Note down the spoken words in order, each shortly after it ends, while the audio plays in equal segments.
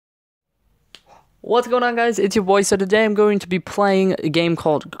What's going on, guys? It's your boy. So today I'm going to be playing a game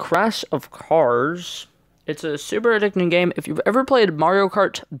called Crash of Cars. It's a super addicting game. If you've ever played Mario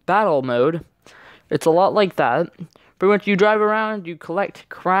Kart Battle Mode, it's a lot like that. Pretty much you drive around, you collect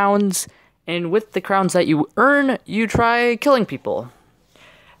crowns, and with the crowns that you earn, you try killing people.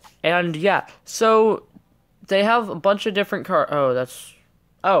 And yeah, so they have a bunch of different cars.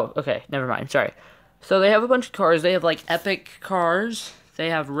 Oh, okay, never mind, sorry. So they have a bunch of cars. They have like epic cars.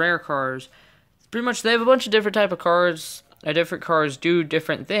 They have rare cars. Pretty much, they have a bunch of different type of cars. Different cars do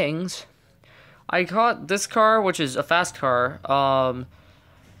different things. I got this car, which is a fast car.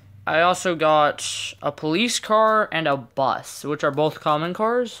 I also got a police car and a bus, which are both common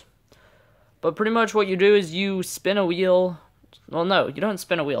cars. But pretty much what you do is you spin a wheel. Well, no, you don't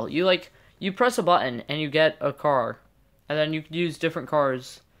spin a wheel. You press a button and you get a car. And then you use different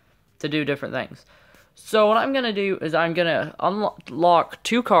cars to do different things. So what I'm going to do is I'm going to unlock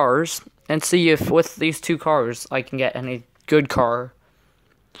two cars and see if with these two cars I can get any good car.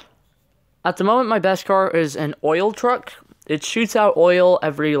 At the moment, my best car is an oil truck. It shoots out oil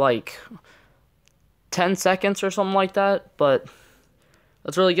every like 10 seconds or something like that, but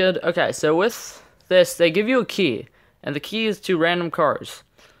that's really good. Okay, so with this, they give you a key, and the key is to random cars.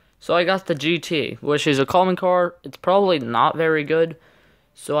 So I got the GT, which is a common car. It's probably not very good,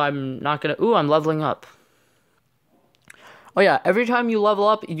 so I'm not gonna... Ooh, I'm leveling up. Oh yeah, every time you level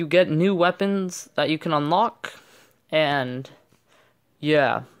up, you get new weapons that you can unlock, and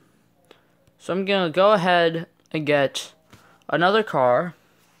yeah. So I'm gonna go ahead and get another car.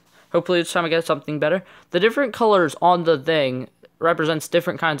 Hopefully this time I get something better. The different colors on the thing represents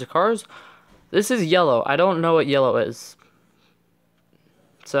different kinds of cars. This is yellow. I don't know what yellow is.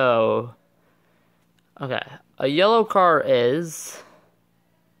 So, okay. A yellow car is...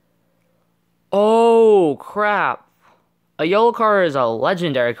 Oh, crap. A yellow car is a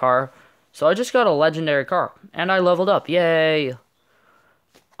legendary car, so I just got a legendary car, and I leveled up, yay!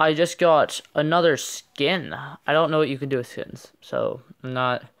 I just got another skin. I don't know what you can do with skins, so I'm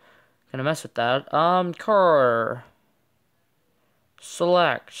not gonna mess with that. Car.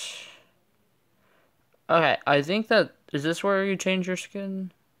 Select. Okay, I think that, is this where you change your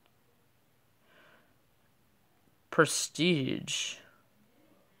skin? Prestige.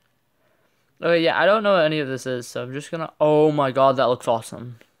 Oh yeah, I don't know what any of this is, so I'm just gonna... Oh my god, that looks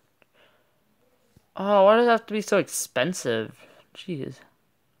awesome. Oh, why does it have to be so expensive? Jeez.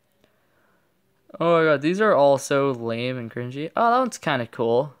 Oh my god, these are all so lame and cringy. Oh, that one's kind of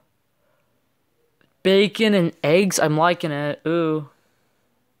cool. Bacon and eggs, I'm liking it. Ooh.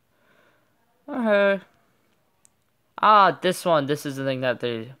 Okay. Ah, this is the thing that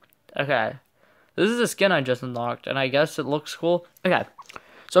they... Okay. This is the skin I just unlocked, and I guess it looks cool. Okay.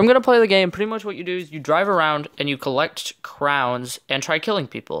 So I'm going to play the game. Pretty much what you do is you drive around and you collect crowns and try killing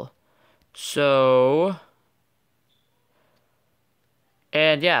people. So...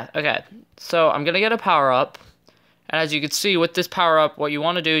 And yeah, okay. So I'm going to get a power-up. And as you can see, with this power-up, what you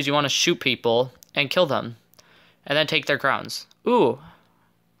want to do is you want to shoot people and kill them. And then take their crowns. Ooh.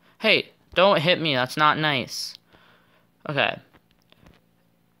 Hey, don't hit me. That's not nice. Okay.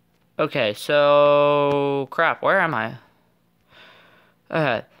 Okay, so... Crap, where am I?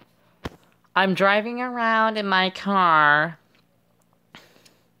 Okay. I'm driving around in my car.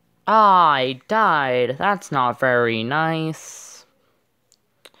 I died. That's not very nice.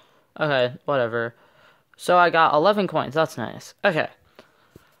 Okay, whatever. So I got 11 coins. That's nice. Okay.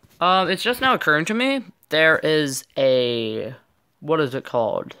 It's just now occurring to me. There is a... What is it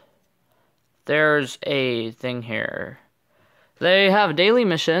called? There's a thing here. They have daily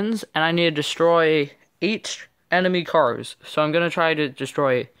missions, and I need to destroy 8 enemy cars. So I'm gonna try to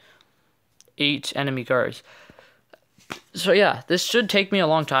destroy 8 enemy cars. So yeah, this should take me a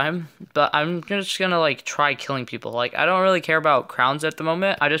long time, but I'm just gonna like try killing people. Like, I don't really care about crowns at the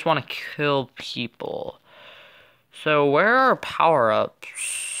moment. I just want to kill people. So where are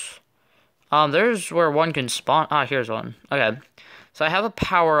power-ups? There's where one can spawn. Ah, here's one. Okay. So I have a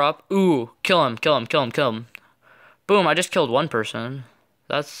power-up. Ooh, kill him, kill him, kill him, kill him. Boom, I just killed one person.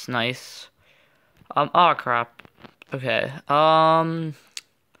 That's nice. Oh crap. Okay. I'm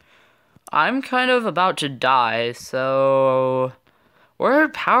kind of about to die, so... Where are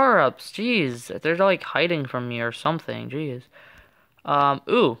power-ups? Jeez, they're like hiding from me or something, jeez.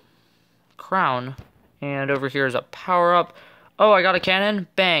 Ooh. Crown. And over here is a power-up. Oh, I got a cannon.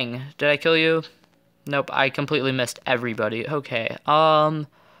 Bang. Did I kill you? Nope, I completely missed everybody. Okay,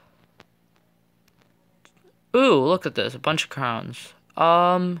 Ooh, look at this. A bunch of crowns.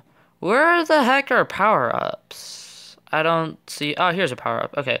 Where the heck are power-ups? I don't see... Oh, here's a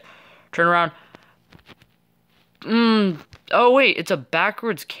power-up. Okay. Turn around. Oh wait, it's a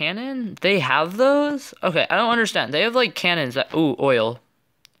backwards cannon? They have those? Okay, I don't understand. They have like cannons that ooh, oil.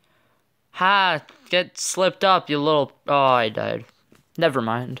 Ha, get slipped up, you little oh, I died. Never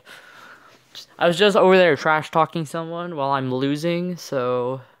mind. I was just over there trash talking someone while I'm losing,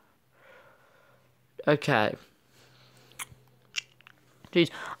 so okay. Jeez,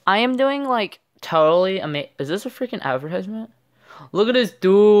 I am doing like totally amazing. Is this a freaking advertisement? Look at this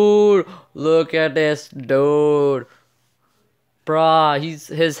dude. Look at this dude. Bruh,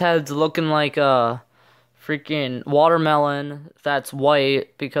 his head's looking like a freaking watermelon that's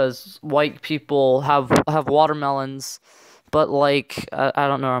white because white people have watermelons. But like I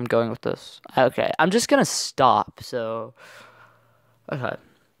don't know where I'm going with this. Okay, I'm just gonna stop. So okay.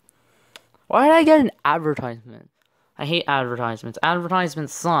 Why did I get an advertisement? I hate advertisements. Advertisement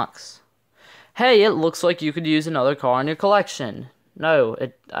sucks. Hey, it looks like you could use another car in your collection. No,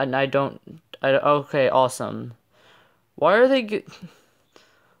 I don't. Okay, awesome. Why are they?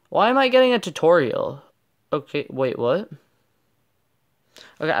 Why am I getting a tutorial? Okay, wait, what?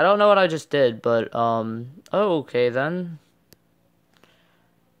 Okay, I don't know what I just did, but oh, okay then.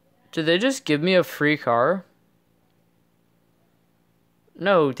 Did they just give me a free car?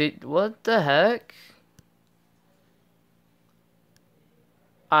 No, what the heck?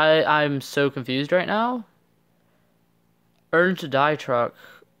 I'm so confused right now. Earn to Die truck.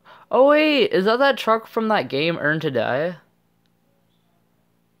 Oh wait, is that truck from that game, Earn to Die?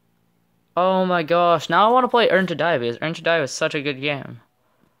 Oh my gosh, now I want to play Earn to Die because Earn to Die was such a good game.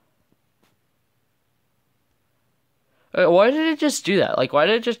 Why did it just do that? Like, why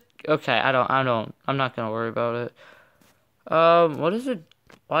did it just... Okay, I'm not gonna worry about it. What is it?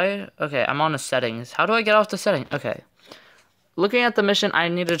 Why? Okay, I'm on the settings. How do I get off the setting? Okay. Looking at the mission, I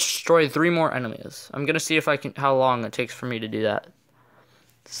need to destroy 3 more enemies. I'm gonna see if I can... How long it takes for me to do that.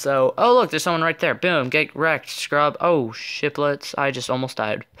 So, oh look, there's someone right there. Boom, get wrecked, scrub. Oh, shiplets. I just almost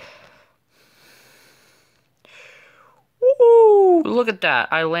died. Woo! Look at that.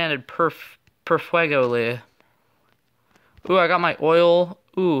 I landed perfectly. Ooh, I got my oil.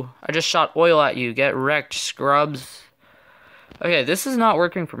 Ooh, I just shot oil at you. Get wrecked, scrubs. Okay, this is not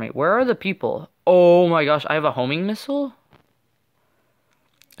working for me. Where are the people? Oh my gosh, I have a homing missile?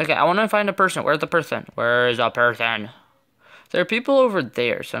 Okay, I want to find a person. Where's the person? Where is a person? There are people over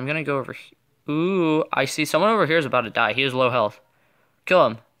there, so I'm gonna go over here. Ooh, I see someone over here is about to die. He has low health. Kill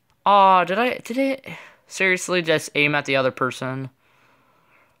him. Aw, did it seriously just aim at the other person?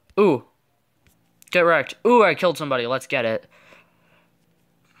 Ooh. Get wrecked. Ooh, I killed somebody. Let's get it.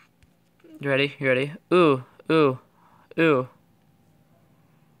 You ready? You ready? Ooh, ooh, ooh.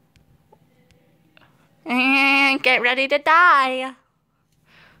 Get ready to die.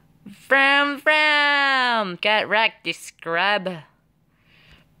 Vroom, vroom. Get wrecked, you scrub.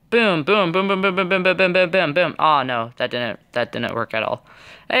 Boom, boom, boom, boom, boom, boom, boom, boom, boom, boom, boom, boom. Oh no, that didn't work at all.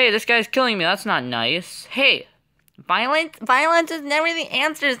 Hey, this guy's killing me. That's not nice. Hey, violence is never the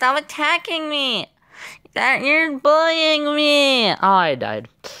answer. Stop attacking me. You're bullying me. Oh, I died.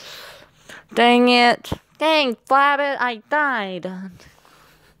 Dang it. Dang, Flabbit, I died.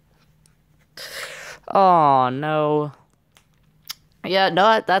 Oh no. Yeah,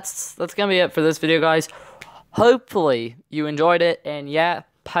 no, that's gonna be it for this video, guys. Hopefully you enjoyed it, and yeah,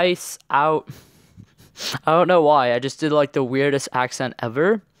 peace out. I don't know why, I just did like the weirdest accent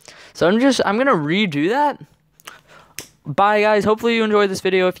ever. So I'm gonna redo that. Bye guys, hopefully you enjoyed this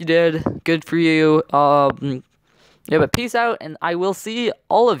video. If you did, good for you. Yeah, but peace out, and I will see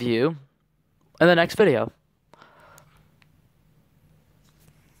all of you in the next video.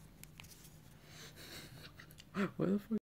 Where the fuck?